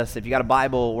If you got a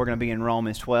Bible, we're going to be in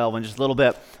Romans 12 in just a little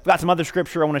bit. We've got some other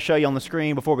scripture I want to show you on the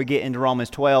screen before we get into Romans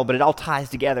 12, but it all ties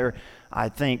together, I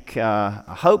think, I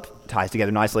hope ties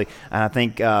together nicely. And I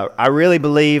think, I really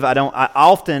believe,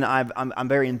 I'm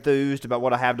very enthused about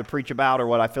what I have to preach about or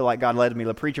what I feel like God led me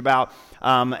to preach about.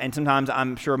 And sometimes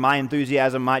I'm sure my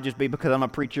enthusiasm might just be because I'm a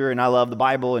preacher and I love the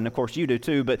Bible, and of course you do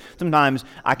too, but sometimes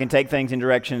I can take things in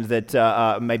directions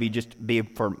that maybe just be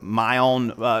for my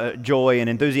own joy and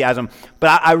enthusiasm.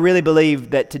 But I really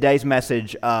believe that today's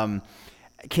message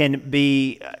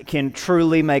can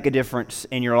truly make a difference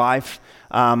in your life.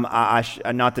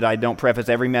 Not that I don't preface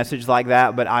every message like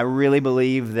that, but I really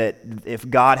believe that if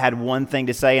God had one thing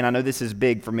to say, and I know this is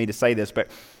big for me to say this,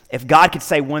 but if God could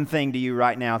say one thing to you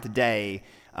right now today,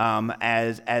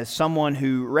 as someone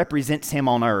who represents Him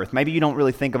on earth, maybe you don't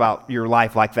really think about your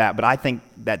life like that, but I think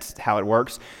that's how it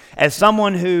works. As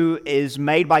someone who is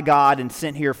made by God and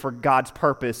sent here for God's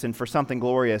purpose and for something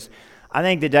glorious, I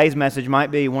think today's message might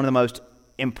be one of the most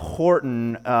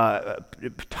important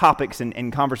topics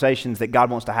and conversations that God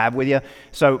wants to have with you.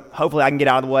 So hopefully I can get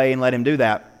out of the way and let Him do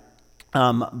that.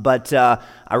 But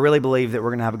I really believe that we're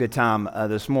going to have a good time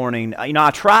this morning.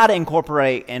 I try to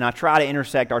incorporate and I try to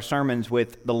intersect our sermons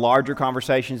with the larger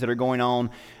conversations that are going on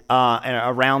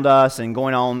around us and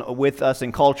going on with us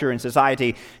in culture and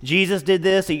society. Jesus did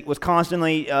this. He was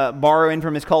constantly borrowing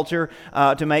from his culture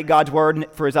to make God's word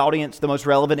for his audience the most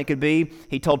relevant it could be.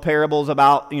 He told parables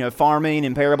about farming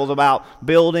and parables about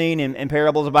building and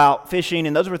parables about fishing,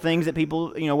 and those were things that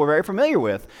people were very familiar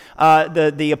with.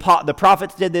 The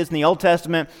prophets did this in the Old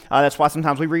Testament. That's why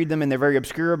sometimes we read them and they're very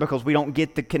obscure because we don't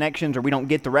get the connections or we don't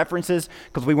get the references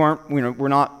because we're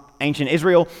not ancient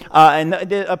Israel, and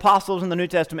the apostles in the New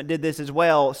Testament did this as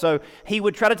well. So he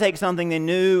would try to take something they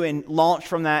knew and launch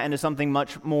from that into something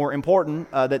much more important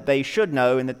that they should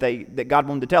know and that God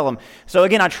wanted to tell them. So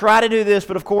again, I try to do this,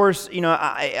 but of course,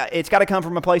 it's got to come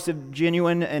from a place of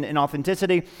genuine and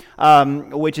authenticity,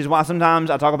 which is why sometimes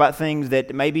I talk about things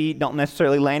that maybe don't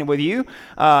necessarily land with you,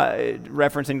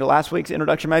 referencing to last week's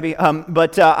introduction maybe.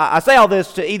 But I say all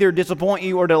this to either disappoint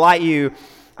you or delight you.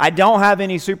 I don't have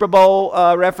any Super Bowl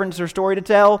reference or story to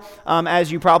tell.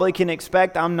 As you probably can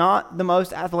expect, I'm not the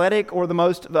most athletic or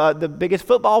the biggest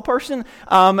football person.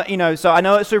 So I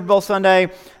know it's Super Bowl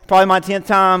Sunday, probably my 10th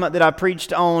time that I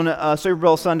preached on Super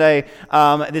Bowl Sunday.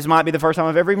 This might be the first time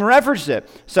I've ever even referenced it.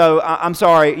 So I'm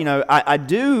sorry. I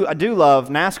do love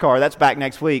NASCAR. That's back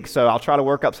next week. So I'll try to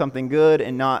work up something good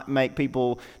and not make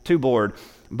people too bored.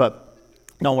 But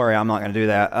don't worry, I'm not going to do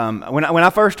that. When I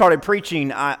first started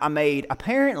preaching, I made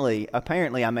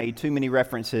too many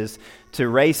references to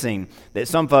racing that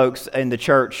some folks in the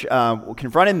church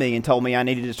confronted me and told me I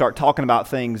needed to start talking about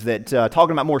things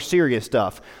talking about more serious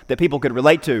stuff that people could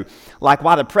relate to, like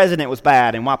why the president was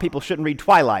bad and why people shouldn't read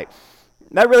Twilight.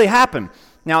 That really happened.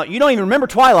 Now, you don't even remember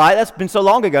Twilight. That's been so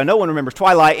long ago. No one remembers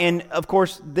Twilight. And, of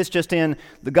course, the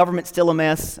government's still a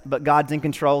mess, but God's in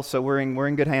control, so we're in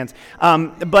good hands.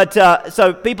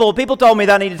 So people told me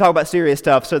that I needed to talk about serious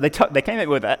stuff, so they came in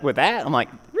with that. I'm like,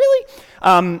 really?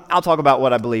 I'll talk about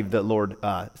what I believe the Lord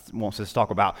wants us to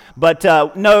talk about. But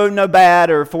no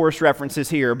bad or forced references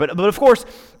here. But of course,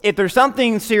 if there's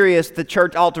something serious the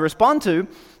church ought to respond to,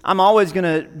 I'm always going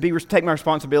to take my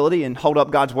responsibility and hold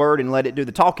up God's word and let it do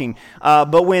the talking.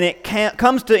 But when it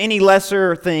comes to any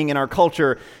lesser thing in our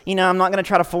culture, I'm not going to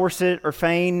try to force it or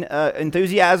feign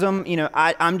enthusiasm.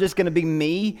 I'm just going to be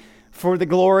me for the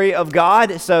glory of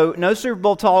God. So no Super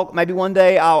Bowl talk. Maybe one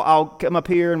day I'll come up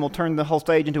here and we'll turn the whole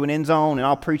stage into an end zone and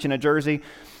I'll preach in a jersey.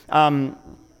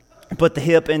 Put the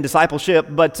hip in discipleship,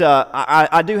 but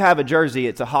I do have a jersey.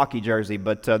 It's a hockey jersey,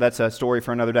 but that's a story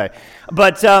for another day.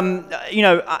 But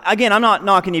again, I'm not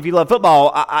knocking if you love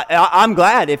football. I'm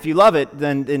glad if you love it.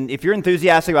 Then if you're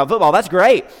enthusiastic about football, that's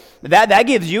great. That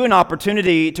gives you an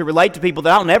opportunity to relate to people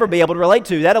that I'll never be able to relate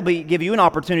to. That'll give you an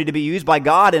opportunity to be used by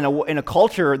God in a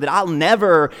culture that I'll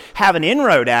never have an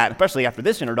inroad at. Especially after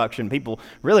this introduction, people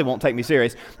really won't take me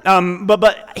serious.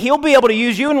 But He'll be able to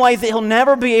use you in ways that He'll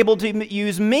never be able to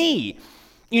use me.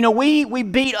 We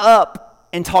beat up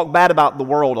and talk bad about the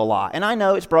world a lot. And I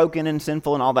know it's broken and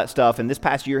sinful and all that stuff, and this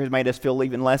past year has made us feel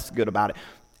even less good about it.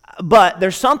 But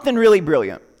there's something really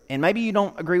brilliant, and maybe you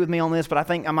don't agree with me on this, but I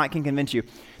think I can convince you.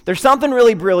 There's something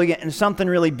really brilliant and something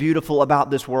really beautiful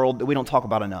about this world that we don't talk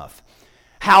about enough.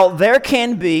 How there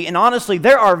can be, and honestly,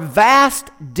 there are vast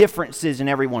differences in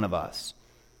every one of us.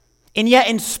 And yet,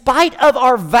 in spite of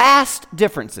our vast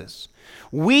differences,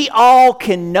 we all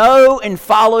can know and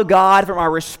follow God from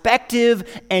our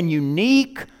respective and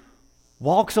unique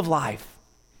walks of life.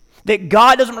 That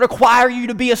God doesn't require you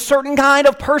to be a certain kind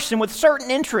of person with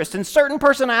certain interests and certain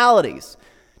personalities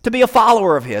to be a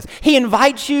follower of his. He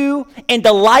invites you and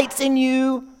delights in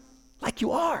you like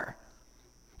you are.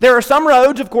 There are some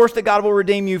roads, of course, that God will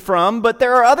redeem you from, but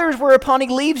there are others whereupon he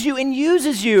leaves you and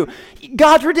uses you.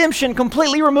 God's redemption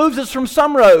completely removes us from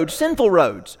some roads, sinful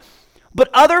roads. But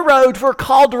other roads we're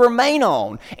called to remain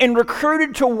on and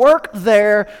recruited to work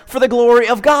there for the glory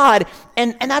of God.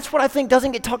 And that's what I think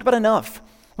doesn't get talked about enough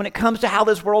when it comes to how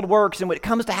this world works and when it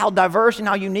comes to how diverse and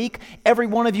how unique every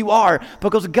one of you are.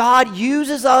 Because God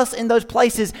uses us in those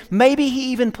places. Maybe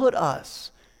he even put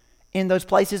us in those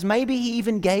places. Maybe he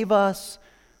even gave us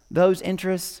those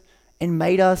interests and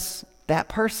made us that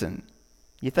person.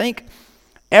 You think?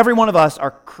 Every one of us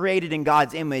are created in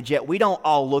God's image, yet we don't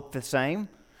all look the same.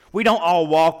 We don't all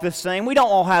walk the same. We don't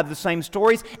all have the same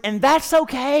stories, and that's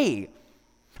okay.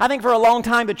 I think for a long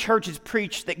time the church has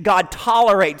preached that God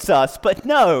tolerates us, but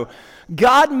no.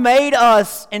 God made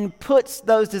us and puts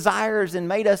those desires and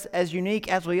made us as unique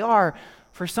as we are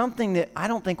for something that I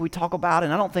don't think we talk about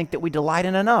and I don't think that we delight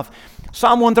in enough.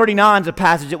 Psalm 139 is a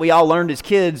passage that we all learned as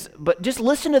kids, but just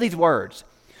listen to these words.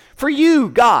 For you,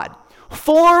 God,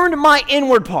 formed my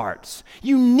inward parts.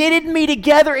 You knitted me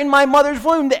together in my mother's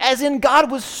womb, as in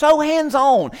God was so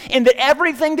hands-on, and that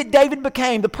everything that David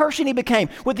became, the person he became,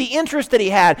 with the interest that he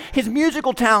had, his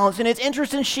musical talents and his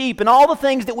interest in sheep and all the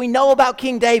things that we know about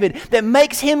King David that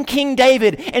makes him King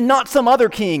David and not some other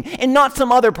king and not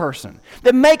some other person,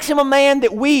 that makes him a man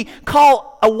that we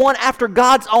call a one after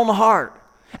God's own heart,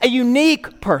 a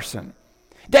unique person.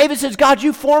 David says, God,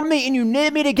 you formed me and you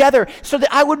knitted me together so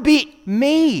that I would be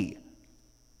me.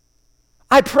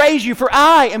 I praise you, for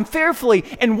I am fearfully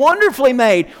and wonderfully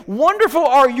made. Wonderful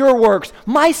are your works.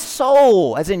 My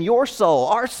soul, as in your soul,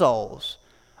 our souls,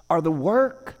 are the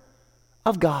work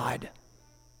of God.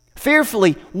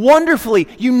 Fearfully, wonderfully,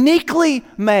 uniquely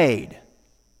made.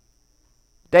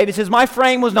 David says, my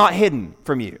frame was not hidden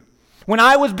from you when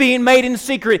I was being made in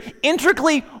secret,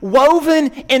 intricately woven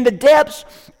in the depths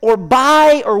or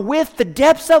by or with the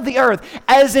depths of the earth,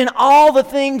 as in all the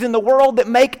things in the world that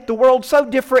make the world so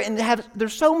different, and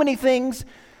there's so many things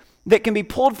that can be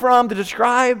pulled from to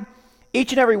describe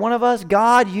each and every one of us.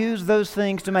 God used those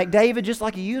things to make David just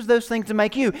like he used those things to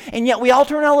make you, and yet we all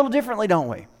turn out a little differently, don't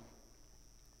we?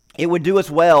 It would do us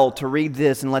well to read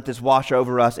this and let this wash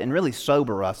over us and really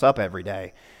sober us up every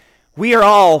day. We are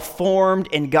all formed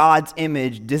in God's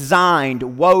image,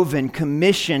 designed, woven,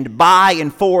 commissioned by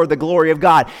and for the glory of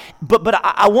God. But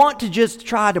I want to just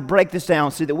try to break this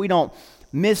down so that we don't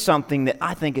miss something that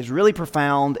I think is really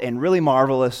profound and really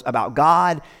marvelous about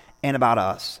God and about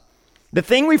us. The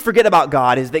thing we forget about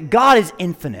God is that God is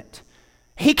infinite.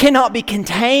 He cannot be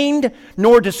contained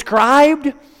nor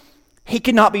described. He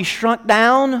cannot be shrunk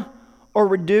down or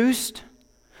reduced.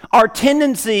 Our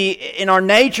tendency in our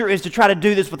nature is to try to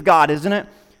do this with God, isn't it?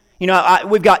 You know,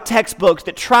 we've got textbooks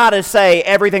that try to say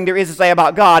everything there is to say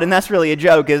about God, and that's really a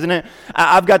joke, isn't it?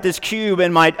 I've got this cube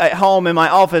at home in my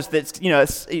office that's,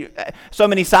 so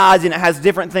many sides, and it has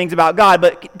different things about God.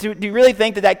 But do you really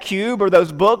think that cube or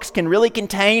those books can really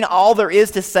contain all there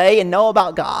is to say and know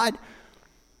about God?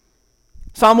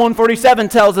 Psalm 147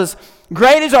 tells us,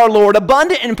 great is our Lord,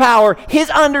 abundant in power. His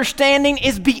understanding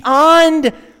is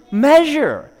beyond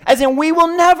measure. As in, we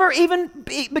will never even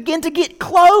begin to get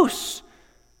close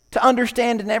to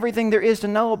understanding everything there is to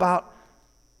know about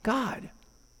God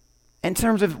in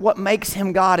terms of what makes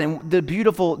him God and the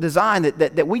beautiful design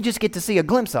that we just get to see a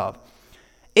glimpse of.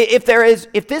 If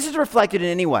this is reflected in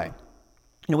any way,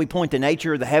 we point to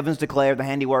nature, the heavens declare the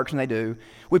handiworks, and they do.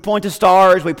 We point to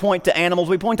stars, we point to animals,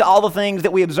 we point to all the things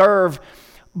that we observe,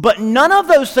 but none of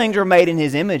those things are made in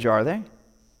his image, are they?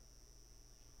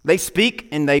 They speak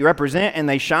and they represent and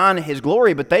they shine his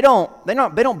glory, but they don't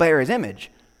bear his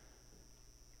image.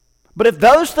 But if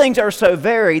those things are so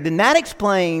varied, then that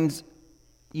explains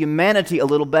humanity a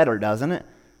little better, doesn't it?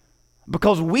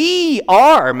 Because we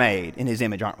are made in his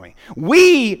image, aren't we?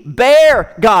 We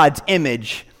bear God's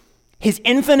image, his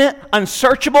infinite,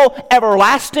 unsearchable,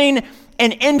 everlasting,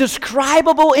 and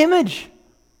indescribable image.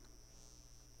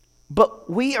 But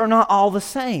we are not all the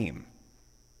same.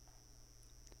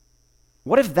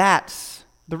 What if that's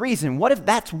the reason? What if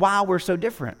that's why we're so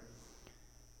different?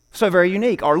 So very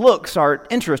unique. Our looks, our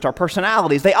interests, our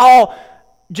personalities, they all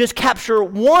just capture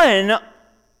one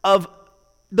of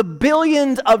the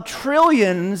billions of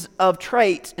trillions of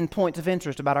traits and points of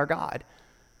interest about our God.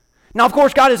 Now, of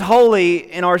course, God is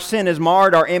holy and our sin has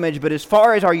marred our image, but as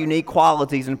far as our unique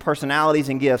qualities and personalities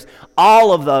and gifts,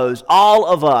 all of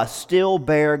us still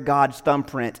bear God's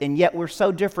thumbprint, and yet we're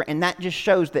so different, and that just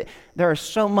shows that there is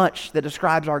so much that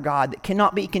describes our God that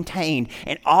cannot be contained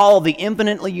in all the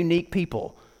infinitely unique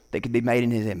people that could be made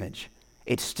in his image.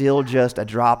 it's still just a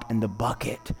drop in the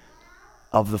bucket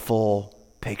of the full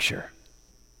picture.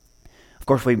 Of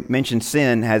course, we mentioned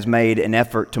sin has made an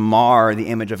effort to mar the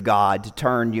image of God, to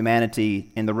turn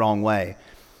humanity in the wrong way.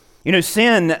 You know,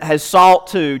 sin has sought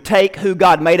to take who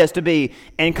God made us to be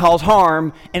and cause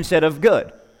harm instead of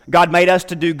good. God made us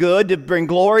to do good, to bring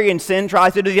glory, and sin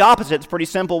tries to do the opposite. It's a pretty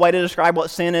simple way to describe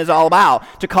what sin is all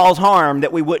about. To cause harm,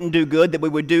 that we wouldn't do good, that we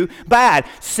would do bad.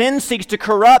 Sin seeks to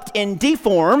corrupt and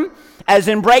deform, as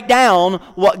in break down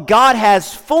what God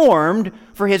has formed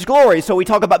for His glory. So we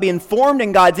talk about being formed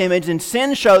in God's image, and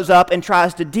sin shows up and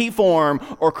tries to deform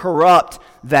or corrupt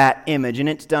that image. And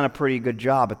it's done a pretty good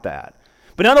job at that.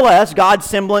 But nonetheless, God's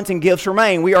semblance and gifts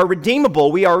remain. We are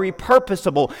redeemable. We are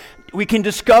repurposable. We can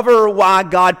discover why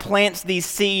God plants these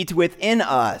seeds within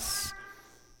us.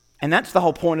 And that's the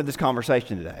whole point of this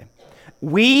conversation today.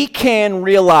 We can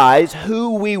realize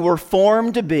who we were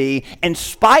formed to be in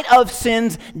spite of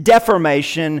sin's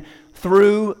deformation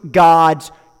through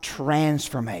God's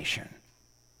transformation.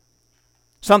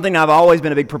 Something I've always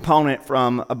been a big proponent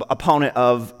from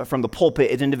the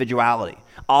pulpit is individuality,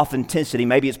 authenticity.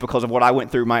 Maybe it's because of what I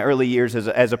went through my early years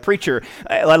as a preacher,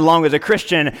 let alone as a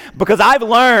Christian, because I've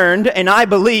learned and I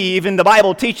believe, and the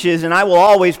Bible teaches, and I will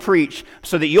always preach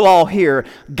so that you'll all hear,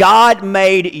 God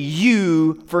made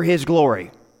you for His glory.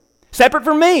 Separate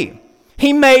from me.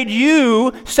 He made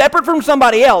you separate from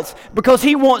somebody else because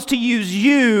He wants to use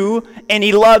you and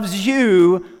He loves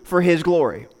you for His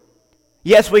glory.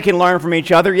 Yes, we can learn from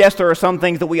each other. Yes, there are some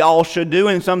things that we all should do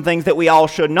and some things that we all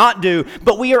should not do.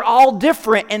 But we are all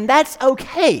different, and that's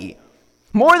okay.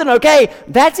 More than okay,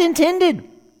 that's intended.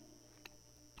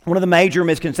 One of the major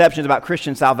misconceptions about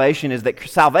Christian salvation is that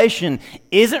salvation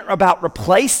isn't about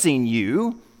replacing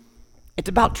you. It's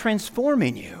about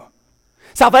transforming you.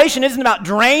 Salvation isn't about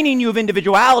draining you of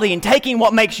individuality and taking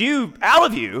what makes you out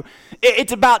of you.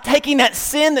 It's about taking that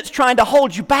sin that's trying to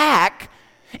hold you back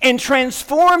and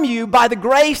transform you by the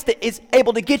grace that is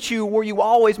able to get you where you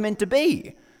always meant to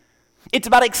be. It's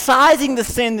about excising the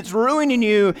sin that's ruining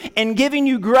you and giving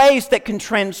you grace that can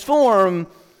transform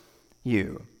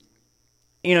you.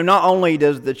 You know, not only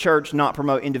does the church not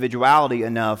promote individuality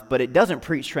enough, but it doesn't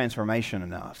preach transformation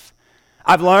enough.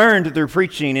 I've learned through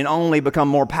preaching and only become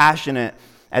more passionate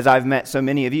as I've met so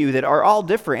many of you that are all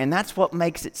different, and that's what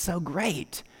makes it so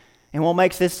great and what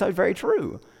makes this so very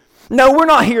true. No, we're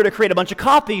not here to create a bunch of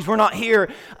copies. We're not here.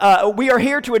 We are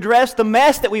here to address the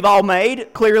mess that we've all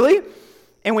made, clearly,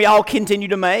 and we all continue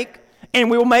to make. And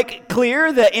we will make it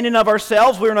clear that in and of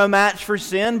ourselves, we're no match for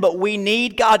sin, but we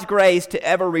need God's grace to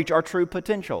ever reach our true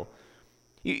potential.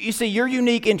 You see, your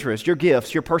unique interests, your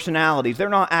gifts, your personalities, they're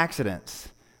not accidents.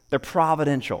 They're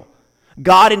providential.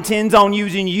 God intends on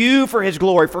using you for His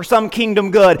glory, for some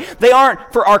kingdom good. They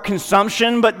aren't for our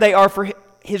consumption, but they are for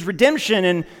His redemption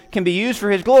and can be used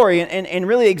for His glory. And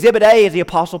really, Exhibit A is the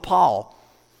Apostle Paul.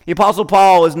 The Apostle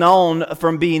Paul is known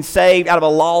from being saved out of a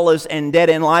lawless and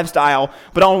dead-end lifestyle.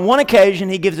 But on one occasion,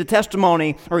 he gives a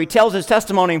testimony, or he tells his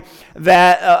testimony,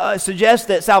 that suggests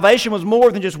that salvation was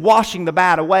more than just washing the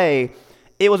bad away.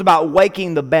 It was about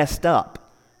waking the best up.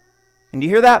 And do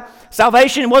you hear that?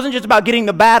 Salvation wasn't just about getting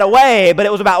the bad away, but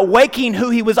it was about waking who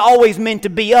he was always meant to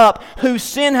be up, who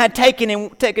sin had taken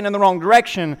in the wrong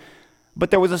direction.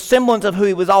 But there was a semblance of who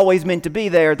he was always meant to be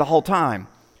there the whole time.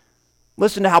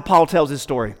 Listen to how Paul tells his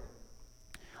story.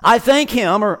 I thank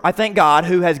Him, or I thank God,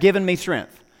 who has given me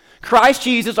strength. Christ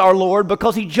Jesus our Lord,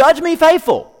 because He judged me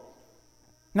faithful.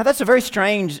 Now that's a very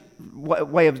strange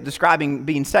way of describing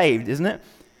being saved, isn't it?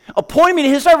 Appointed me to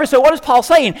His service. So what is Paul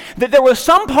saying? That there was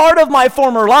some part of my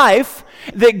former life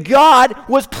that God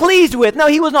was pleased with. No,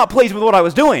 He was not pleased with what I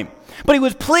was doing. But He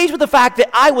was pleased with the fact that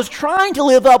I was trying to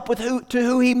live up to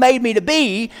who He made me to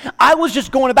be. I was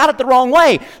just going about it the wrong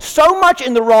way. So much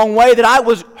in the wrong way that I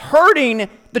was hurting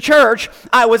the church.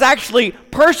 I was actually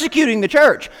persecuting the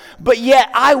church. But yet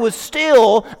I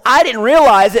didn't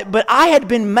realize it, but I had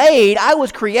been made, I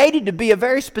was created to be a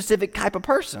very specific type of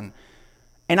person.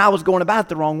 And I was going about it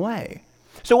the wrong way.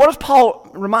 So what does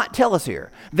Paul tell us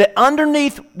here? That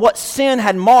underneath what sin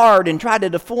had marred and tried to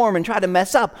deform and tried to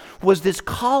mess up was this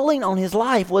calling on his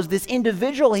life, was this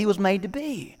individual he was made to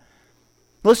be.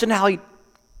 Listen to how he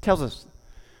tells us.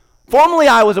 Formerly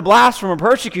I was a blasphemer,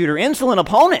 persecutor, insolent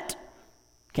opponent.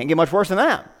 Can't get much worse than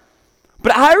that.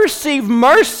 But I received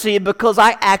mercy because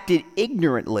I acted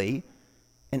ignorantly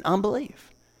in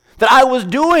unbelief. That I was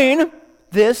doing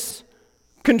this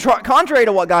contrary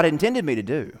to what God intended me to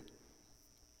do.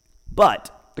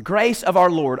 But the grace of our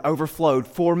Lord overflowed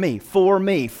for me,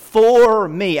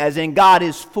 as in God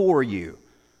is for you.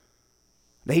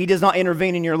 That He does not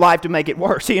intervene in your life to make it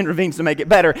worse. He intervenes to make it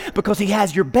better because He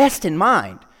has your best in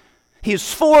mind. He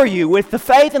is for you with the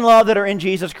faith and love that are in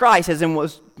Jesus Christ, as in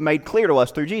was made clear to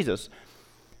us through Jesus.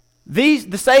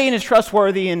 The saying is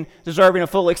trustworthy and deserving of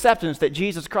full acceptance that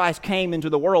Jesus Christ came into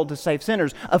the world to save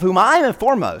sinners, of whom I am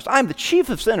foremost. I am the chief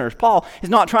of sinners. Paul is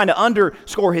not trying to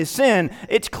underscore his sin.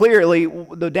 It's clearly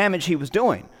the damage he was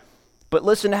doing. But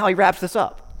listen to how he wraps this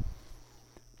up.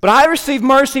 But I received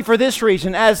mercy for this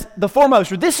reason as the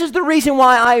foremost. This is the reason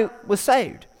why I was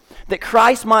saved, that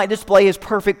Christ might display his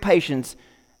perfect patience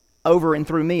over and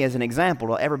through me as an example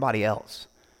to everybody else.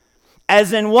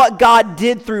 As in what God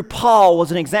did through Paul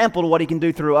was an example to what he can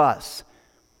do through us.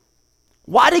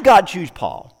 Why did God choose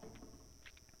Paul?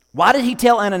 Why did he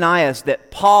tell Ananias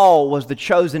that Paul was the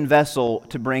chosen vessel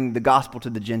to bring the gospel to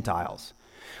the Gentiles?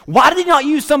 Why did he not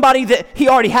use somebody that he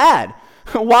already had?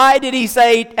 Why did he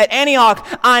say at Antioch,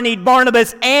 I need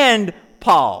Barnabas and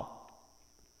Paul?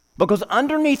 Because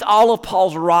underneath all of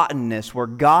Paul's rottenness were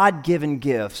God-given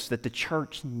gifts that the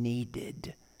church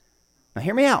needed. Now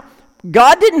hear me out.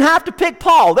 God didn't have to pick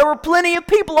Paul. There were plenty of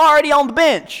people already on the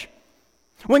bench.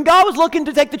 When God was looking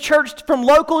to take the church from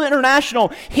local to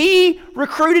international, he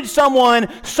recruited someone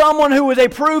who was a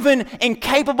proven and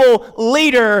capable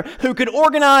leader who could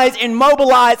organize and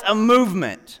mobilize a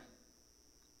movement.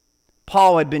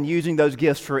 Paul had been using those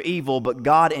gifts for evil, but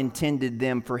God intended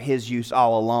them for his use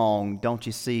all along. Don't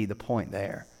you see the point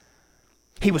there?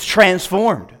 He was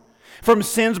transformed. From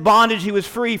sin's bondage, he was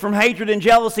free. From hatred and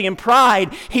jealousy and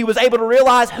pride, he was able to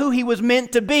realize who he was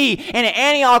meant to be. And at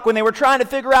Antioch, when they were trying to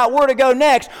figure out where to go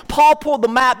next, Paul pulled the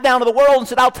map down to the world and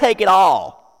said, I'll take it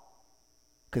all.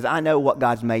 Because I know what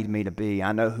God's made me to be.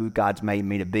 I know who God's made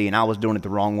me to be. And I was doing it the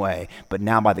wrong way. But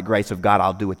now by the grace of God,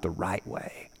 I'll do it the right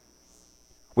way.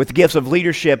 With the gifts of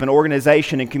leadership and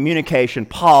organization and communication,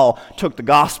 Paul took the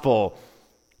gospel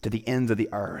to the ends of the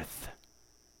earth.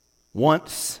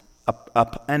 Once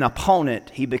an opponent,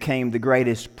 he became the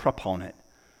greatest proponent.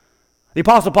 The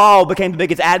Apostle Paul became the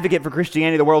biggest advocate for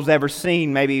Christianity the world's ever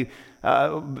seen, maybe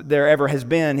there ever has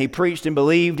been. He preached and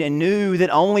believed and knew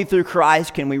that only through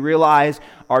Christ can we realize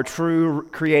our true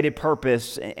created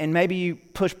purpose. And maybe you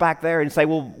push back there and say,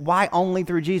 well, why only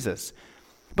through Jesus?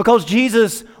 Because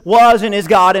Jesus was and is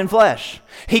God in flesh.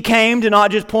 He came to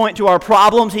not just point to our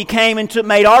problems. He came and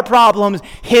made our problems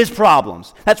his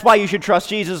problems. That's why you should trust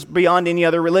Jesus beyond any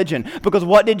other religion. Because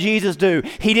what did Jesus do?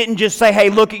 He didn't just say, hey,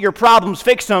 look at your problems,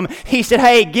 fix them. He said,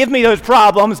 hey, give me those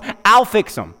problems, I'll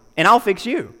fix them, and I'll fix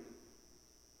you.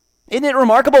 Isn't it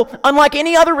remarkable? Unlike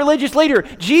any other religious leader,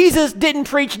 Jesus didn't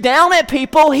preach down at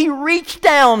people. He reached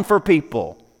down for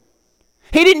people.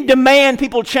 He didn't demand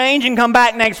people change and come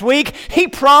back next week. He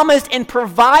promised and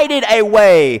provided a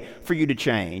way for you to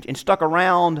change and stuck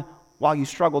around while you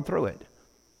struggled through it.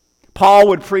 Paul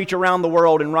would preach around the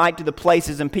world and write to the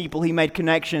places and people he made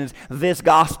connections, this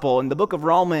gospel. And the book of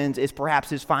Romans is perhaps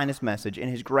his finest message and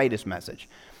his greatest message,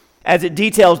 as it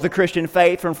details the Christian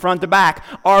faith from front to back,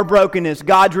 our brokenness,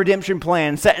 God's redemption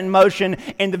plan set in motion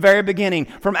in the very beginning,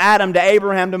 from Adam to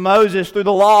Abraham to Moses, through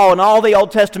the law and all the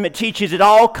Old Testament teaches, it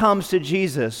all comes to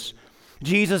Jesus.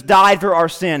 Jesus died for our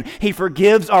sin. He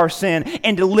forgives our sin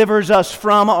and delivers us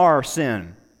from our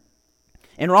sin.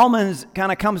 And Romans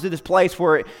kind of comes to this place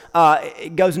where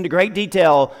it goes into great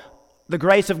detail, the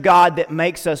grace of God that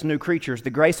makes us new creatures, the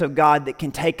grace of God that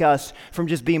can take us from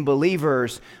just being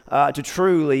believers to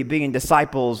truly being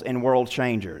disciples and world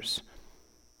changers.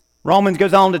 Romans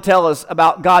goes on to tell us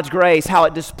about God's grace, how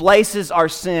it displaces our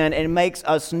sin and makes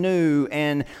us new.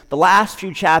 And the last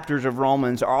few chapters of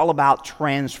Romans are all about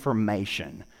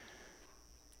transformation.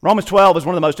 Romans 12 is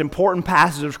one of the most important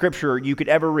passages of Scripture you could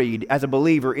ever read. As a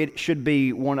believer, it should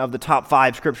be one of the top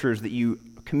 5 Scriptures that you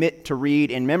commit to read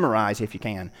and memorize if you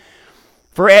can.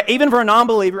 Even for a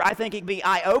non-believer, I think it can be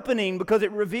eye-opening because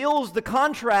it reveals the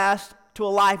contrast to a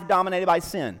life dominated by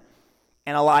sin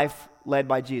and a life led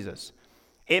by Jesus.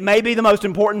 It may be the most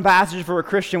important passage for a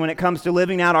Christian when it comes to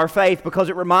living out our faith because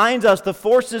it reminds us the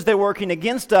forces that are working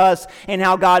against us and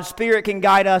how God's Spirit can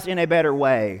guide us in a better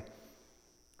way.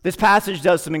 This passage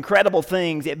does some incredible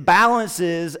things. It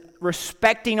balances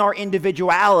respecting our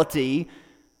individuality,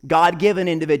 God-given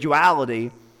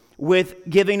individuality, with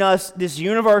giving us this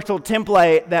universal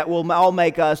template that will all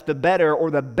make us the better or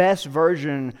the best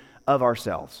version of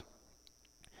ourselves.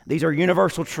 These are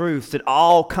universal truths that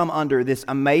all come under this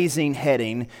amazing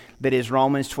heading that is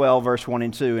Romans 12, verse 1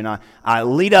 and 2. And I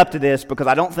lead up to this because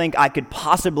I don't think I could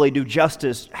possibly do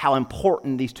justice how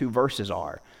important these 2 verses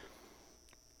are.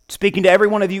 Speaking to every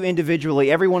one of you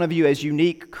individually, every one of you as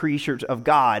unique creatures of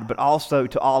God, but also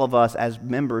to all of us as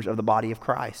members of the body of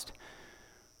Christ.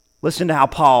 Listen to how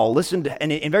Paul,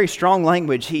 and in very strong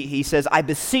language, he says, I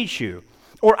beseech you,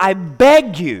 or I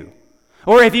beg you,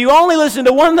 Or if you only listen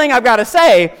to one thing I've got to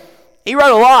say, he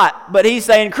wrote a lot, but he's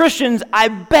saying, Christians, I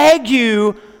beg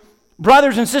you,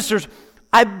 brothers and sisters,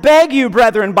 I beg you,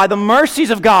 brethren, by the mercies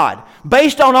of God,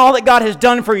 based on all that God has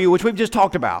done for you, which we've just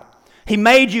talked about. He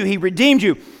made you, he redeemed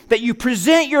you, that you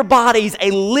present your bodies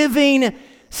a living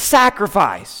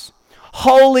sacrifice,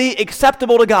 holy,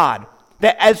 acceptable to God.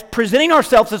 That as presenting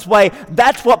ourselves this way,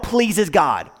 that's what pleases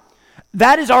God.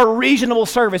 That is our reasonable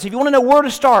service. If you want to know where to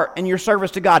start in your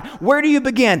service to God, where do you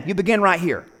begin? You begin right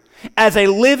here. As a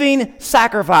living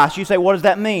sacrifice. You say, what does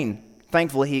that mean?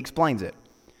 Thankfully, he explains it.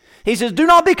 He says, do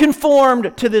not be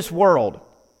conformed to this world,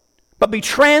 but be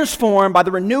transformed by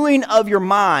the renewing of your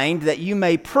mind, that you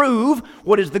may prove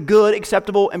what is the good,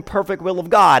 acceptable, and perfect will of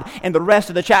God. And the rest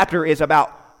of the chapter is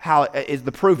about how is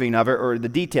the proving of it, or the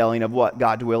detailing of what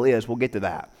God's will is. We'll get to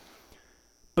that.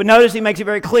 But notice he makes it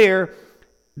very clear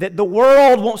that the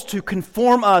world wants to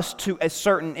conform us to a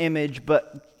certain image,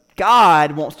 but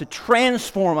God wants to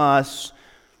transform us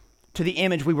to the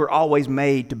image we were always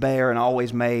made to bear and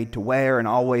always made to wear and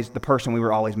always the person we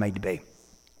were always made to be.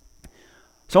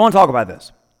 So I want to talk about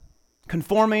this.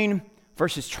 Conforming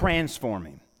versus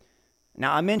transforming.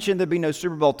 Now, I mentioned there'd be no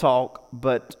Super Bowl talk,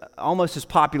 but almost as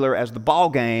popular as the ball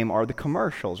game are the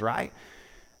commercials, right?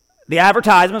 The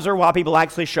advertisements are why people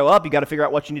actually show up. You got to figure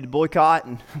out what you need to boycott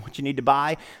and what you need to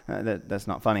buy. That's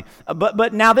not funny.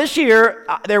 But now this year,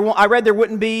 I read there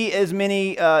wouldn't be as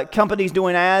many companies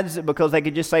doing ads because they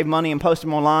could just save money and post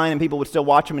them online and people would still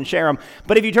watch them and share them.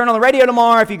 But if you turn on the radio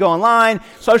tomorrow, if you go online,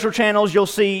 social channels, you'll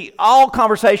see all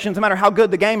conversations, no matter how good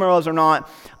the game was or not.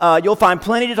 You'll find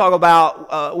plenty to talk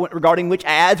about regarding which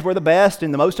ads were the best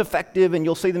and the most effective, and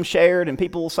you'll see them shared, and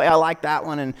people will say, I like that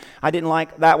one and I didn't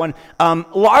like that one.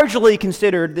 Largely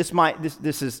considered,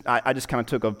 I just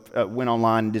kind of went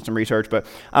online and did some research, but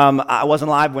I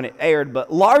wasn't live when it aired,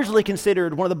 but largely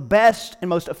considered one of the best and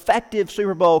most effective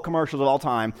Super Bowl commercials of all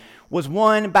time was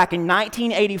one back in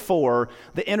 1984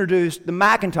 that introduced the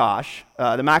Macintosh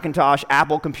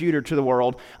Apple computer to the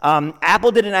world.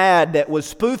 Apple did an ad that was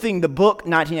spoofing the book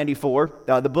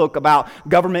 1984, the book about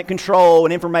government control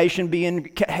and information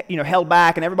being held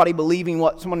back and everybody believing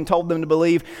what someone told them to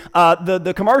believe.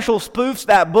 The commercial spoofs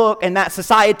that book and that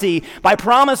society by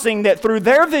promising that through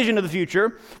their vision of the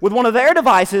future, with one of their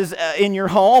devices in your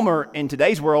home or in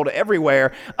today's world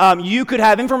everywhere, you could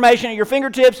have information at your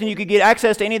fingertips and you could get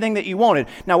access to anything that you wanted.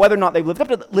 Now, whether or not they've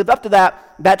lived up to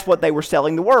that, that's what they were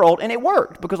selling the world, and it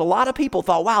worked because a lot of people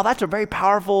thought, wow, that's a very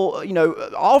powerful,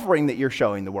 offering that you're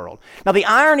showing the world. Now, the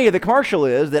irony of the commercial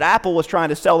is that Apple was trying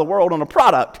to sell the world on a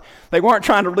product. They weren't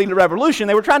trying to lead a revolution.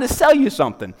 They were trying to sell you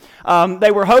something. They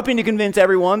were hoping to convince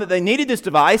everyone that they needed this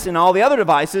device and all the other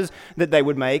devices that they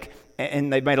would make,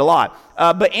 and they've made a lot.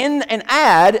 But in an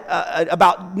ad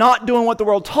about not doing what the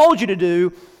world told you to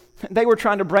do, they were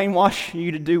trying to brainwash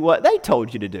you to do what they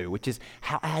told you to do, which is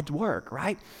how ads work,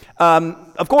 right?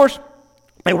 Of course,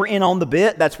 they were in on the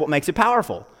bit. That's what makes it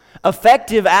powerful.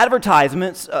 Effective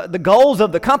advertisements, the goals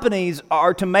of the companies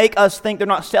are to make us think they're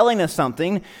not selling us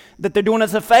something, that they're doing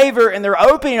us a favor, and they're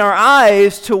opening our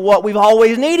eyes to what we've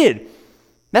always needed.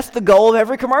 That's the goal of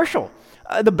every commercial.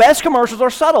 The best commercials are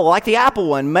subtle, like the Apple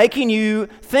one, making you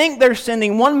think they're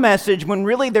sending one message when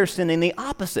really they're sending the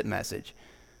opposite message.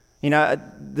 I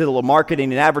did a little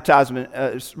marketing and advertisement,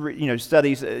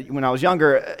 studies when I was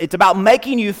younger. It's about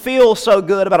making you feel so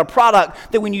good about a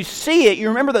product that when you see it, you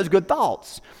remember those good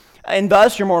thoughts. And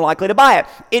thus, you're more likely to buy it.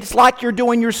 It's like you're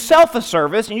doing yourself a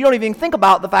service, and you don't even think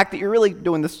about the fact that you're really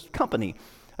doing this company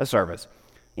a service.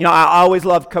 I always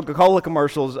love Coca-Cola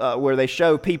commercials where they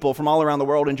show people from all around the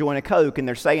world enjoying a Coke, and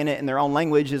they're saying it in their own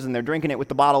languages, and they're drinking it with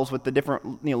the bottles with the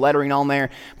different lettering on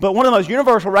there. But one of the most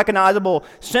universal recognizable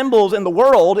symbols in the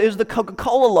world is the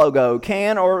Coca-Cola logo,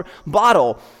 can or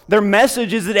bottle. Their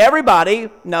message is that everybody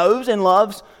knows and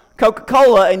loves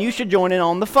Coca-Cola, and you should join in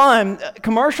on the fun.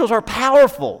 Commercials are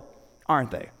powerful,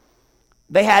 aren't they?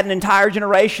 They had an entire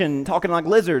generation talking like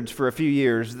lizards for a few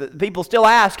years. People still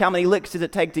ask, how many licks does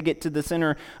it take to get to the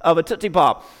center of a Tootsie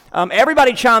Pop?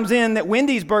 Everybody chimes in that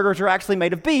Wendy's burgers are actually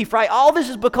made of beef, right? All this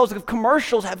is because of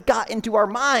commercials have got into our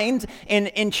minds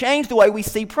and changed the way we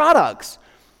see products.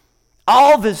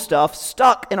 All this stuff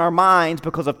stuck in our minds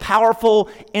because of powerful,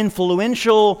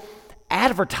 influential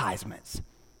advertisements.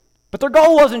 But their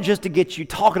goal wasn't just to get you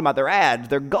talking about their ads.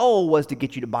 Their goal was to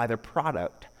get you to buy their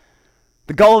product.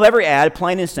 The goal of every ad,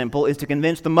 plain and simple, is to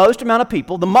convince the most amount of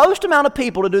people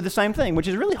to do the same thing, which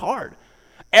is really hard.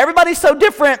 Everybody's so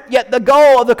different, yet the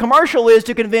goal of the commercial is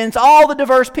to convince all the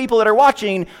diverse people that are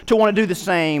watching to want to do the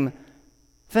same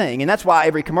thing. And that's why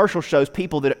every commercial shows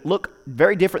people that look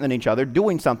very different than each other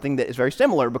doing something that is very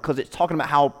similar, because it's talking about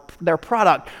how their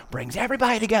product brings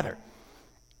everybody together.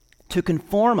 to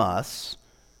conform us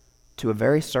to a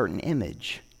very certain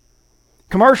image.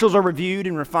 Commercials are reviewed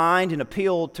and refined and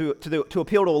appeal to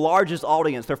appeal to the largest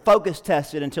audience. They're focus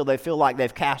tested until they feel like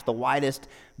they've cast the widest,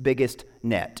 biggest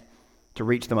net to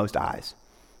reach the most eyes.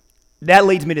 That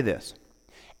leads me to this.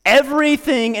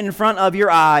 Everything in front of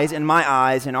your eyes and my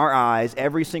eyes and our eyes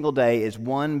every single day is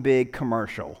one big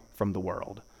commercial from the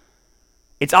world.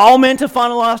 It's all meant to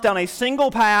funnel us down a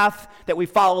single path that we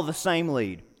follow the same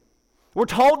lead. We're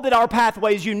told that our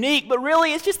pathway is unique, but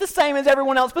really it's just the same as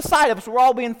everyone else beside us. We're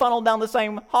all being funneled down the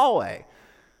same hallway.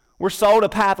 We're sold a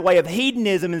pathway of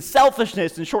hedonism and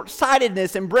selfishness and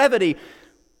short-sightedness and brevity,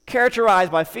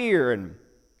 characterized by fear and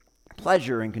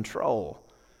pleasure and control.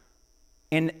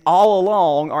 And all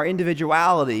along, our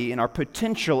individuality and our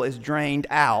potential is drained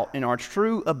out, and our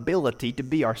true ability to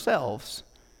be ourselves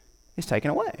is taken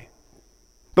away.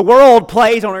 The world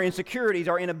plays on our insecurities,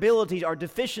 our inabilities, our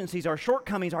deficiencies, our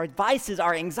shortcomings, our vices,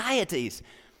 our anxieties.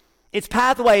 Its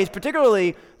pathways,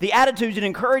 particularly the attitudes it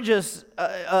encourages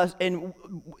us and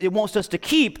it wants us to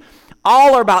keep,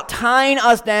 all are about tying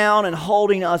us down and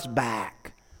holding us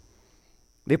back.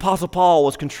 The Apostle Paul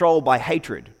was controlled by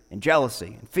hatred and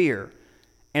jealousy and fear.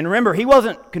 And remember, he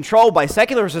wasn't controlled by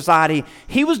secular society.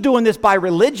 He was doing this by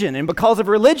religion. And because of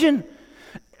religion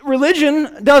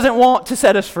doesn't want to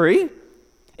set us free.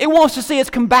 It wants to see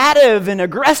us combative and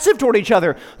aggressive toward each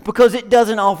other because it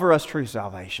doesn't offer us true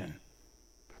salvation.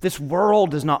 This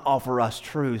world does not offer us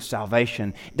true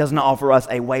salvation. It does not offer us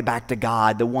a way back to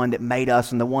God, the one that made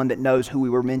us and the one that knows who we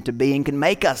were meant to be and can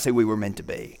make us who we were meant to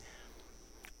be.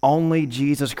 Only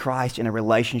Jesus Christ in a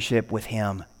relationship with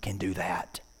Him can do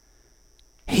that.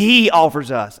 He offers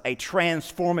us a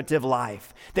transformative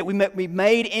life that we be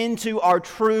made into our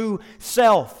true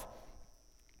self.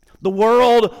 The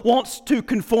world wants to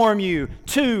conform you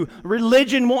to,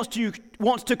 religion wants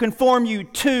to conform you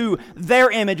to their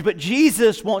image, but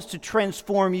Jesus wants to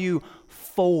transform you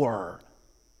for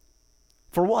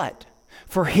what?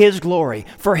 For His glory,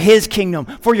 for His kingdom,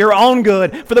 for your own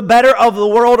good, for the better of the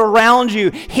world around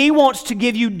you. He wants to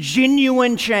give you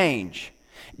genuine change,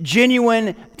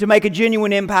 to make a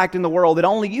genuine impact in the world that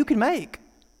only you can make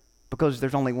because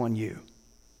there's only one you.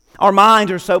 Our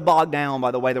minds are so bogged down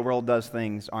by the way the world does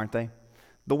things, aren't they?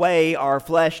 The way our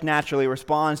flesh naturally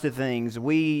responds to things.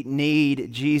 We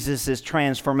need Jesus'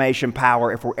 transformation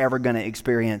power if we're ever going to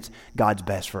experience God's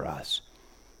best for us.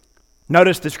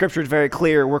 Notice the scripture is very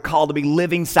clear. We're called to be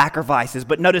living sacrifices.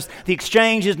 But notice the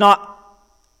exchange is not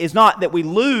that we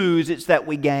lose, it's that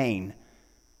we gain.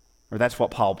 Or that's what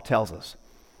Paul tells us.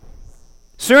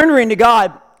 Surrendering to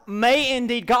God may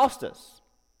indeed cost us.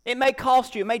 It may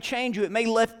cost you, it may change you, it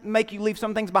may make you leave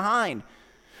some things behind.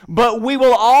 But we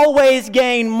will always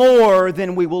gain more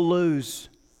than we will lose.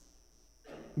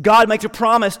 God makes a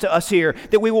promise to us here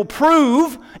that we will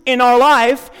prove in our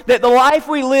life that the life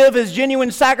we live as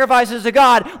genuine sacrifices to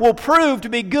God will prove to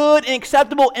be good and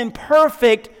acceptable and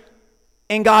perfect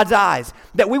in God's eyes.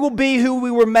 That we will be who we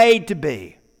were made to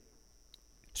be.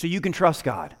 So you can trust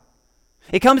God.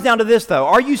 It comes down to this though.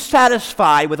 Are you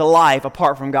satisfied with a life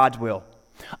apart from God's will?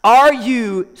 Are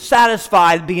you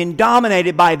satisfied being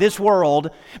dominated by this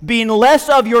world, being less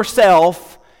of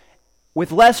yourself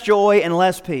with less joy and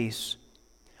less peace?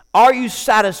 Are you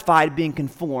satisfied being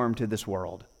conformed to this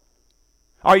world?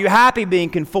 Are you happy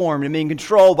being conformed and being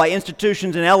controlled by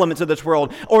institutions and elements of this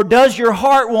world? Or does your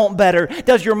heart want better?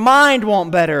 Does your mind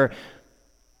want better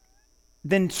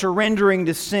than surrendering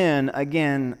to sin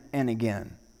again and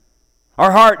again?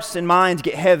 Our hearts and minds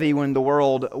get heavy when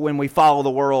we follow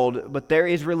the world, but there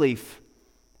is relief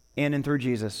in and through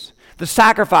Jesus. The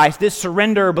sacrifice, this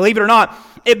surrender, believe it or not,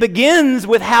 it begins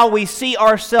with how we see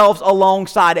ourselves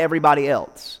alongside everybody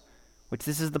else. Which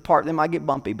this is the part that might get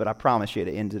bumpy, but I promise you it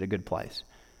ends at a good place.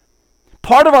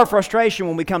 Part of our frustration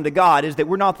when we come to God is that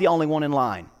we're not the only one in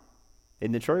line.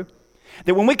 Isn't it true?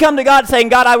 That when we come to God saying,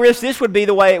 God, I wish this would be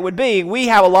the way it would be, we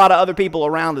have a lot of other people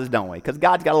around us, don't we? Because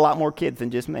God's got a lot more kids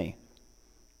than just me.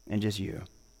 And just you.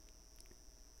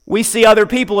 We see other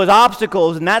people as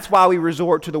obstacles, and that's why we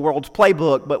resort to the world's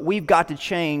playbook, but we've got to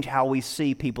change how we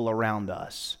see people around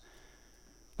us.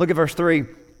 Look at verse 3.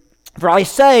 For I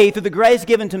say, through the grace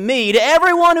given to me, to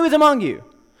everyone who is among you.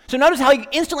 So notice how he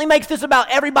instantly makes this about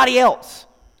everybody else.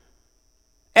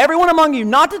 Everyone among you,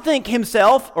 not to think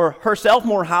himself or herself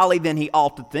more highly than he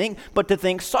ought to think, but to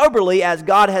think soberly as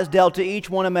God has dealt to each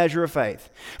one a measure of faith.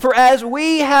 For as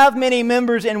we have many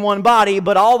members in one body,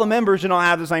 but all the members do not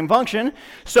have the same function,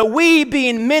 so we,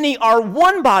 being many, are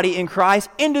one body in Christ,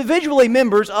 individually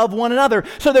members of one another.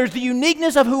 So there's the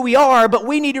uniqueness of who we are, but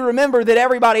we need to remember that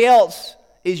everybody else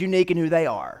is unique in who they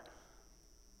are.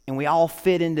 And we all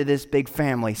fit into this big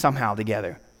family somehow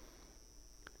together.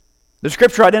 The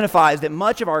Scripture identifies that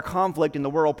much of our conflict in the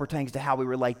world pertains to how we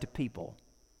relate to people.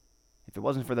 If it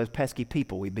wasn't for those pesky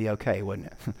people, we'd be okay, wouldn't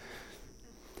it?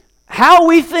 How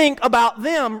we think about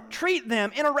them, treat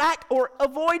them, interact, or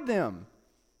avoid them.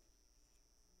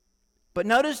 But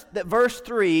notice that verse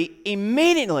 3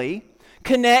 immediately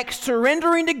connects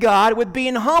surrendering to God with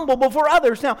being humble before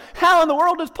others. Now, how in the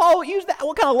world does Paul use that?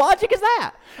 What kind of logic is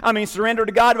that? I mean, surrender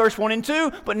to God, verse 1 and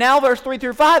 2, but now verse 3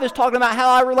 through 5 is talking about how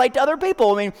I relate to other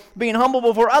people. I mean, being humble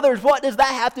before others, what does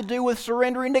that have to do with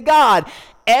surrendering to God?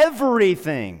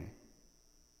 Everything.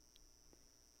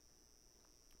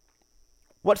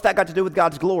 What's that got to do with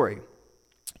God's glory?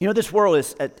 You know, this world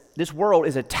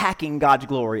is attacking God's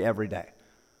glory every day.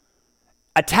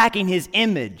 Attacking His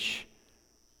image,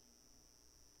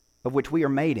 of which we are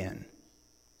made in.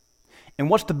 And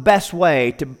what's the best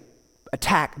way to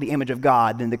attack the image of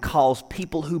God than to cause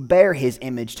people who bear His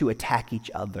image to attack each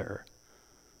other?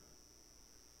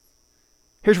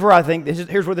 Here's where I think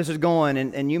here's where this is going,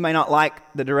 and you may not like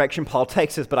the direction Paul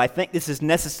takes us, but I think this is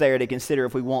necessary to consider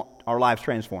if we want our lives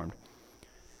transformed.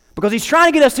 Because he's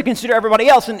trying to get us to consider everybody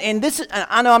else, and this is,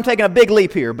 I know I'm taking a big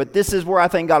leap here, but this is where I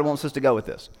think God wants us to go with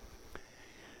this.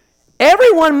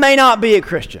 Everyone may not be a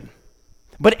Christian,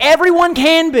 but everyone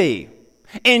can be.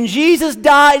 And Jesus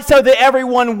died so that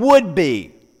everyone would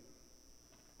be.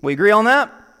 We agree on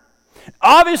that?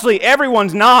 Obviously,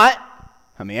 everyone's not.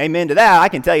 I mean, amen to that. I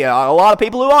can tell you a lot of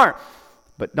people who aren't.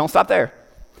 But don't stop there.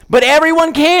 But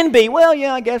everyone can be. Well,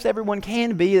 yeah, I guess everyone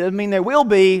can be. It doesn't mean there will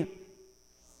be.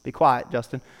 Be quiet,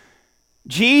 Justin.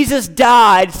 Jesus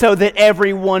died so that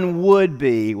everyone would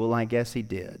be. Well, I guess He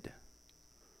did.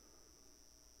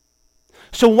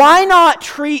 So why not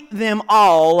treat them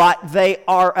all like they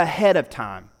are ahead of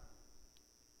time?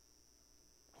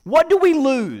 What do we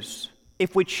lose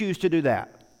if we choose to do that?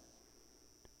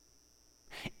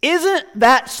 Isn't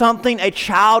that something a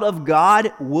child of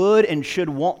God would and should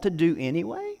want to do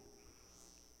anyway?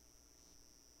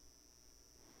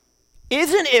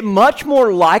 Isn't it much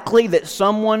more likely that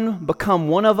someone become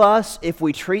one of us if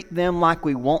we treat them like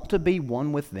we want to be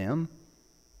one with them?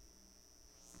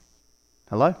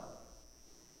 Hello?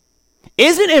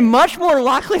 Isn't it much more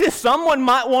likely that someone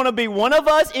might want to be one of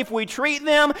us if we treat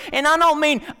them, and I don't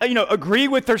mean, agree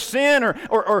with their sin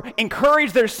or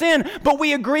encourage their sin, but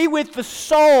we agree with the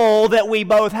soul that we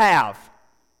both have,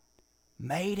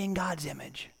 made in God's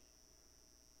image.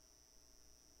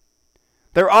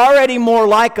 They're already more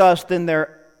like us than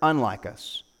they're unlike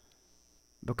us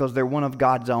because they're one of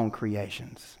God's own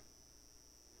creations.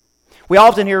 We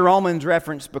often hear Romans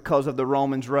referenced because of the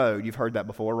Romans Road. You've heard that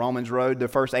before. Romans Road, the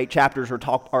first 8 chapters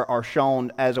are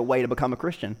shown as a way to become a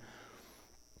Christian.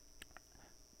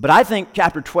 But I think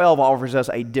chapter 12 offers us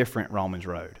a different Romans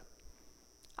Road.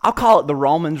 I'll call it the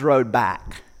Romans Road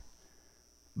back.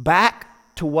 Back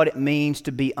to what it means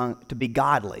to be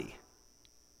godly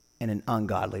in an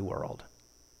ungodly world.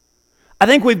 I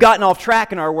think we've gotten off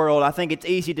track in our world. I think it's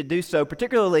easy to do so,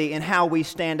 particularly in how we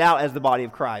stand out as the body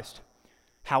of Christ.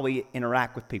 How we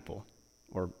interact with people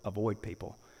or avoid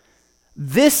people.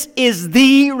 This is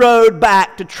the road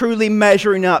back to truly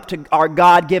measuring up to our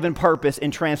God-given purpose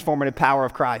and transformative power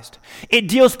of Christ. It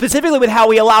deals specifically with how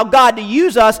we allow God to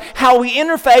use us, how we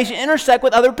interface and intersect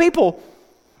with other people.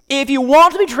 If you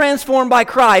want to be transformed by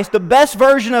Christ, the best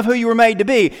version of who you were made to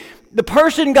be, the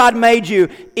person God made you,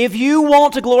 if you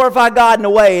want to glorify God in a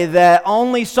way that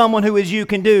only someone who is you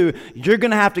can do, you're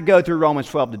going to have to go through Romans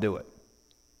 12 to do it.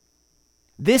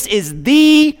 This is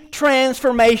the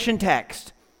transformation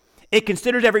text. It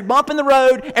considers every bump in the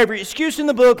road, every excuse in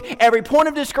the book, every point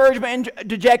of discouragement and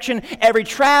dejection, every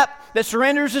trap that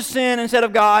surrenders to sin instead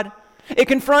of God. It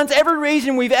confronts every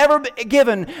reason we've ever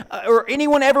given or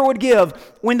anyone ever would give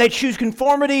when they choose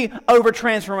conformity over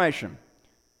transformation.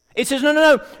 It says,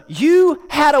 no. You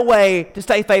had a way to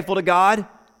stay faithful to God.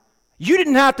 You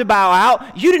didn't have to bow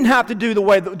out. You didn't have to do it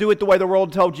the way the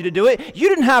world told you to do it. You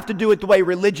didn't have to do it the way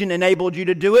religion enabled you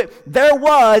to do it. There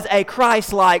was a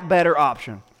Christ-like better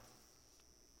option.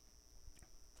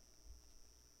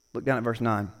 Look down at verse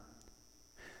 9.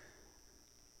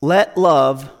 Let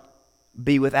love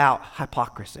be without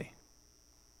hypocrisy.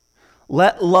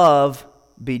 Let love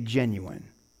be genuine.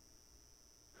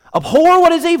 Abhor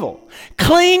what is evil.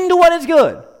 Cling to what is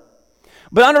good.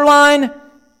 But underline,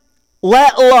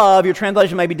 let love, your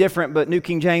translation may be different, but New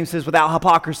King James says without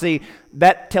hypocrisy.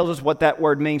 That tells us what that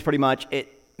word means pretty much. It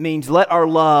means let our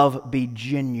love be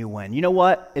genuine. You know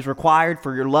what is required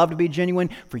for your love to be genuine?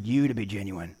 For you to be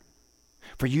genuine.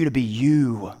 For you to be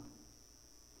you.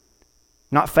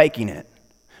 Not faking it,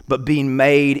 but being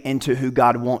made into who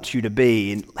God wants you to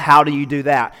be. And how do you do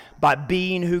that? By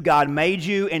being who God made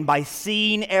you and by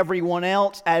seeing everyone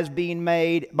else as being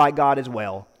made by God as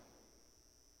well.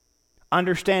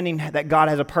 Understanding that God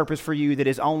has a purpose for you that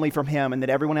is only from Him and that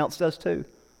everyone else does too.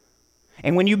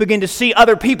 And when you begin to see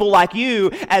other people like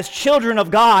you as children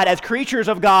of God, as creatures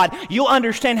of God, you'll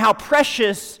understand how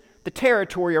precious the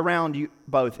territory around you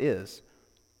both is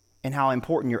and how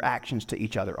important your actions to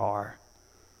each other are.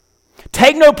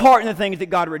 Take no part in the things that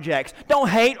God rejects. Don't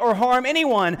hate or harm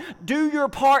anyone. Do your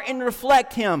part and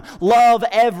reflect Him. Love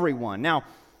everyone. Now,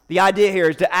 the idea here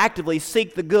is to actively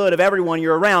seek the good of everyone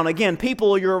you're around. Again,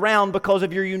 people you're around because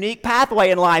of your unique pathway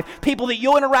in life. People that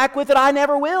you'll interact with that I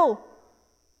never will.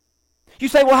 You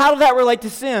say, well, how does that relate to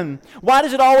sin? Why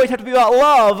does it always have to be about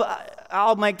love?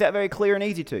 I'll make that very clear and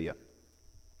easy to you.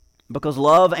 Because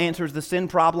love answers the sin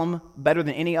problem better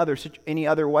than any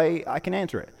other way I can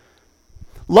answer it.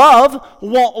 Love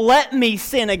won't let me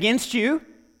sin against you,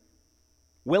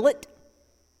 will it?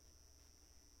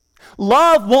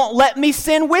 Love won't let me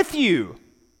sin with you,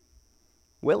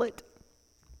 will it?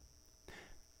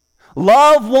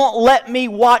 Love won't let me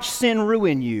watch sin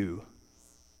ruin you,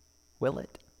 will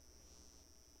it?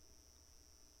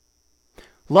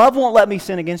 Love won't let me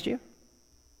sin against you.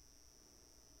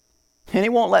 And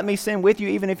it won't let me sin with you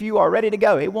even if you are ready to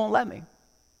go. It won't let me.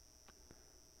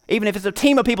 Even if it's a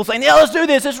team of people saying, yeah, let's do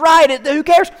this, it's right, who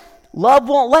cares? Love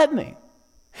won't let me.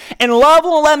 And love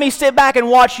won't let me sit back and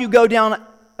watch you go down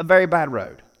a very bad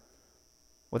road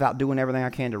without doing everything I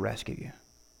can to rescue you.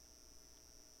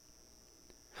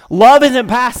 Love isn't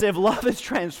passive, love is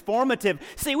transformative.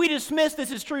 See, we dismiss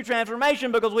this as true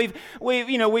transformation because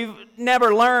we've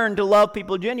never learned to love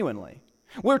people genuinely.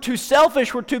 We're too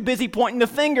selfish, we're too busy pointing the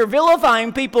finger,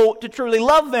 vilifying people to truly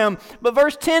love them. But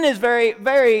verse 10 is very,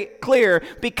 very clear.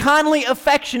 Be kindly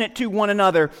affectionate to one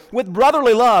another with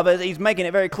brotherly love, as he's making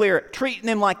it very clear, treating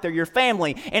them like they're your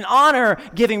family. And honor,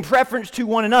 giving preference to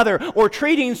one another or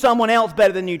treating someone else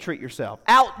better than you treat yourself.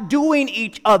 Outdoing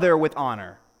each other with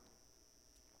honor.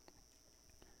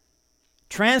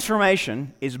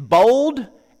 Transformation is bold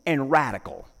and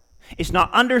radical. It's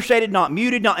not understated, not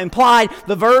muted, not implied.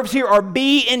 The verbs here are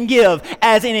be and give,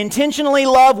 as in intentionally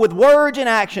love with words and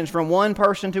actions from one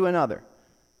person to another.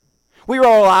 We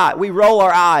roll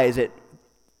our eyes at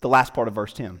the last part of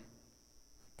verse 10.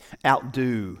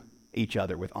 Outdo each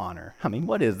other with honor. I mean,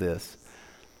 what is this?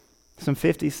 Some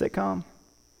 50s sitcom?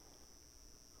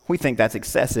 We think that's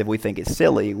excessive. We think it's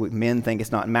silly. Men think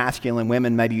it's not masculine.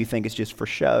 Women, maybe you think it's just for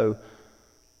show.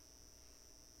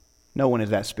 No one is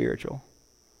that spiritual.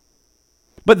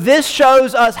 But this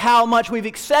shows us how much we've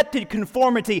accepted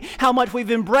conformity, how much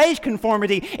we've embraced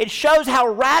conformity. It shows how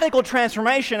radical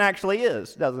transformation actually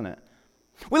is, doesn't it?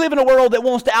 We live in a world that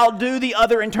wants to outdo the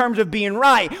other in terms of being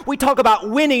right. We talk about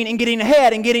winning and getting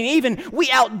ahead and getting even.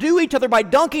 We outdo each other by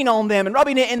dunking on them and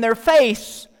rubbing it in their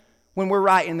face when we're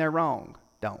right and they're wrong,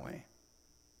 don't we?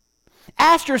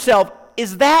 Ask yourself,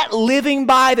 is that living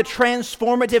by the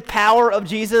transformative power of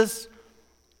Jesus?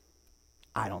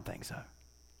 I don't think so.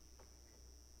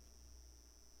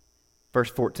 Verse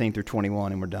 14 through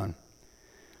 21, and we're done.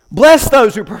 Bless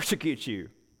those who persecute you.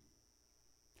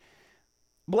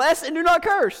 Bless and do not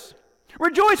curse.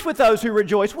 Rejoice with those who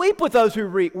rejoice. Weep with those who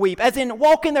weep, as in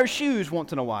walk in their shoes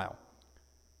once in a while.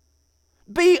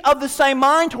 Be of the same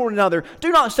mind toward another. Do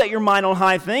not set your mind on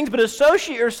high things, but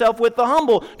associate yourself with the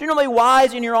humble. Do not be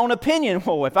wise in your own opinion.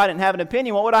 Well, if I didn't have an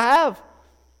opinion, what would I have?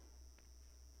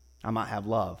 I might have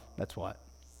love. That's what.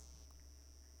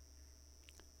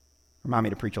 Remind me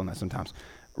to preach on that sometimes.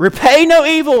 Repay no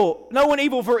one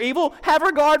evil for evil. Have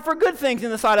regard for good things in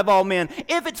the sight of all men.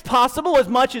 If it's possible, as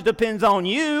much as depends on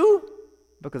you,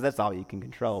 because that's all you can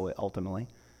control ultimately.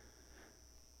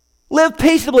 Live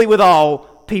peaceably with all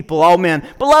people, all men.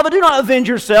 Beloved, do not avenge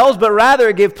yourselves, but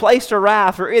rather give place to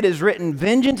wrath, for it is written,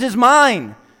 vengeance is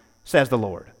mine, says the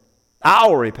Lord. I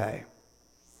will repay.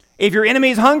 If your enemy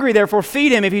is hungry, therefore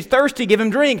feed him. If he's thirsty, give him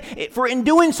drink. For in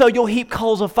doing so, you'll heap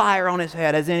coals of fire on his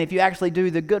head. As in, if you actually do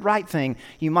the good, right thing,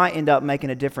 you might end up making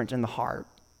a difference in the heart.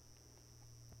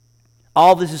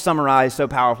 All this is summarized so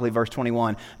powerfully, verse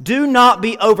 21. Do not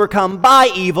be overcome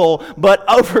by evil, but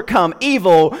overcome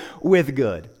evil with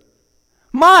good.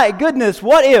 My goodness,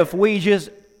 what if we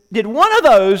just did one of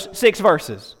those 6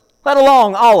 verses, let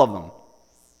alone all of them?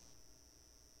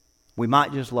 We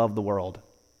might just love the world.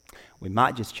 We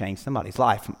might just change somebody's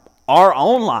life. Our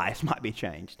own lives might be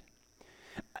changed.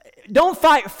 Don't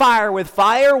fight fire with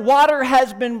fire. Water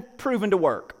has been proven to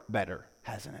work better,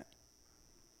 hasn't it?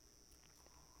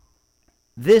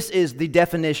 This is the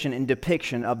definition and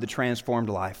depiction of the transformed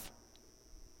life.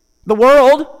 The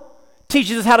world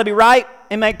teaches us how to be right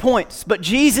and make points, but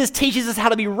Jesus teaches us how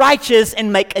to be righteous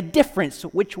and make a difference.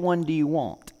 Which one do you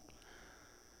want?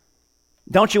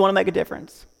 Don't you want to make a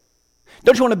difference?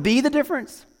 Don't you want to be the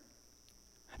difference?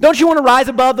 Don't you want to rise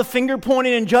above the finger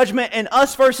pointing and judgment and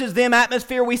us versus them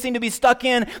atmosphere we seem to be stuck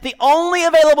in? The only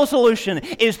available solution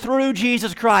is through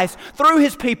Jesus Christ, through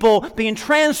His people being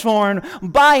transformed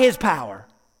by His power.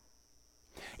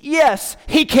 Yes,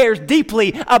 He cares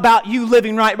deeply about you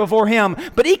living right before Him,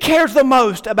 but He cares the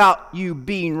most about you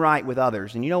being right with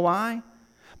others. And you know why?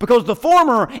 Because the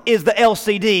former is the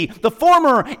LCD. The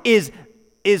former is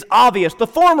obvious. The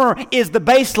former is the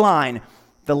baseline.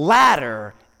 The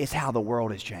latter is how the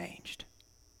world has changed.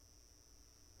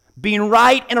 Being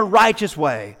right in a righteous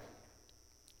way.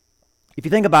 If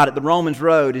you think about it, the Romans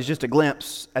road is just a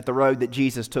glimpse at the road that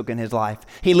Jesus took in His life.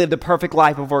 He lived a perfect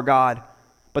life before God,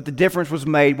 but the difference was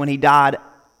made when He died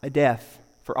a death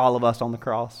for all of us on the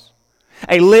cross.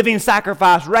 A living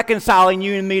sacrifice reconciling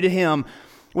you and me to Him.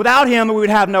 Without Him, we would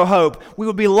have no hope. We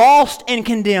would be lost and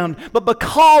condemned. But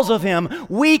because of Him,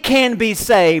 we can be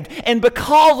saved. And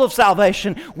because of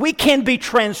salvation, we can be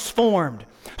transformed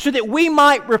so that we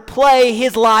might replay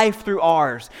His life through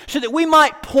ours, so that we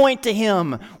might point to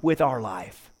Him with our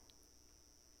life.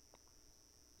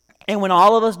 And when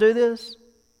all of us do this,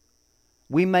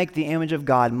 we make the image of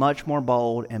God much more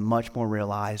bold and much more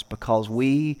realized. Because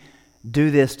we do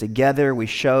this together, we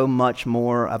show much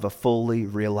more of a fully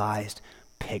realized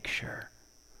picture.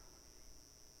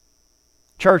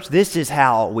 Church, this is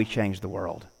how we change the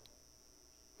world.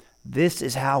 This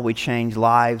is how we change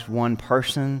lives one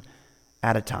person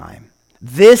at a time.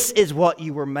 This is what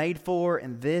you were made for,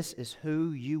 and this is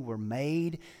who you were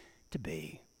made to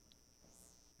be.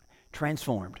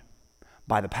 Transformed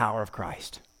by the power of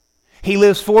Christ. He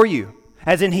lives for you,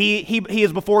 as in He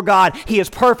is before God. He is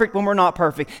perfect when we're not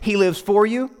perfect. He lives for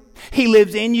you. He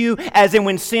lives in you, as in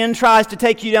when sin tries to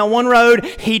take you down one road,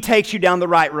 He takes you down the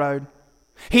right road.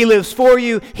 He lives for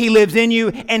you, He lives in you,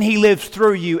 and He lives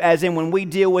through you, as in when we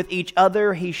deal with each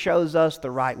other, He shows us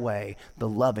the right way, the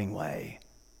loving way,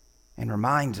 and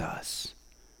reminds us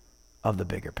of the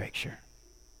bigger picture.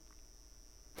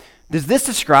 Does this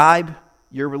describe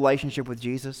your relationship with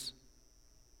Jesus?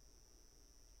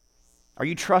 Are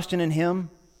you trusting in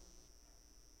Him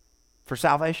for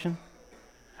salvation?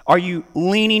 Are you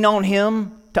leaning on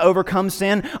Him to overcome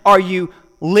sin? Are you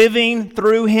living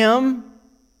through Him?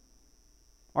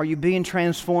 Are you being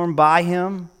transformed by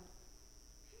Him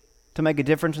to make a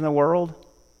difference in the world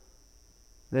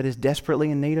that is desperately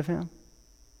in need of Him?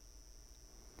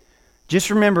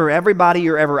 Just remember, everybody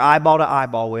you're ever eyeball to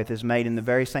eyeball with is made in the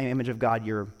very same image of God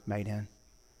you're made in.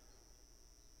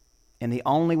 And the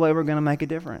only way we're going to make a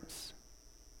difference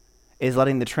is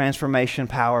letting the transformation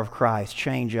power of Christ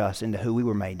change us into who we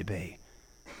were made to be.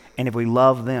 And if we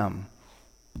love them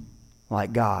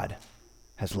like God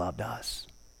has loved us.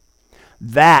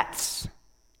 That's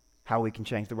how we can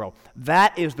change the world.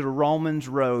 That is the Romans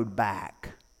road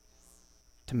back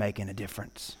to making a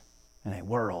difference in a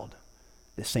world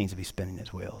that seems to be spinning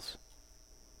its wheels.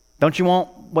 Don't you want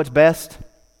what's best?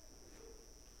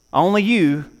 Only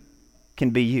you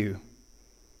can be you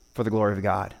for the glory of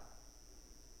God.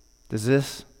 Does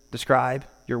this describe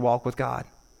your walk with God?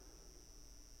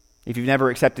 If you've never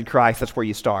accepted Christ, that's where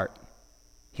you start.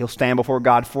 He'll stand before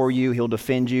God for you, He'll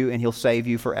defend you, and He'll save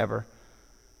you forever.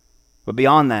 But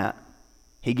beyond that,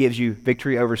 He gives you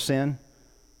victory over sin,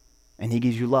 and He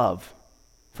gives you love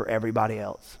for everybody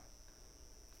else.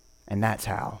 And that's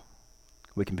how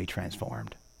we can be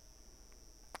transformed.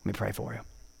 Let me pray for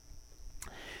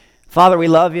you. Father, we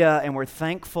love you, and we're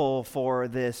thankful for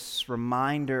this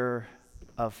reminder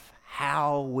of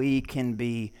how we can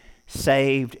be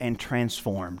saved and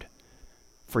transformed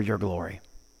for your glory.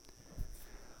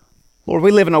 Lord,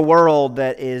 we live in a world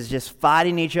that is just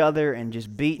fighting each other and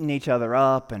just beating each other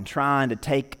up and trying to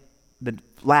take the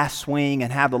last swing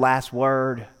and have the last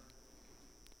word.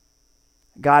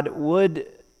 God, would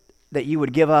that you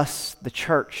would give us, the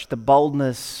church, the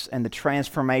boldness and the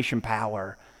transformation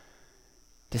power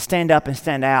to stand up and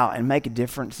stand out and make a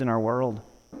difference in our world.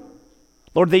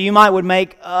 Lord, that you might would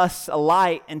make us a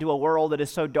light into a world that is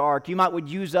so dark. You might would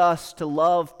use us to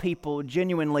love people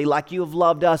genuinely like you have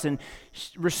loved us and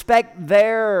respect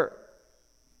their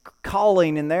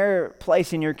calling and their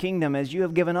place in your kingdom as you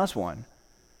have given us one.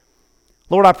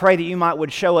 Lord, I pray that you might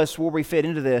would show us where we fit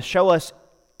into this. Show us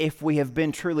if we have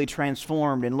been truly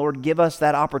transformed. And Lord, give us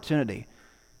that opportunity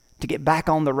to get back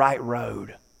on the right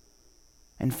road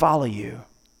and follow you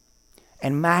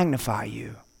and magnify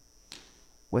you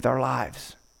with our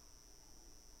lives.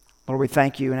 Lord, we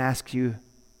thank you and ask you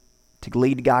to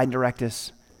lead, guide, and direct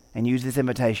us and use this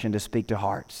invitation to speak to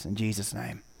hearts. In Jesus'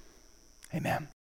 name, Amen.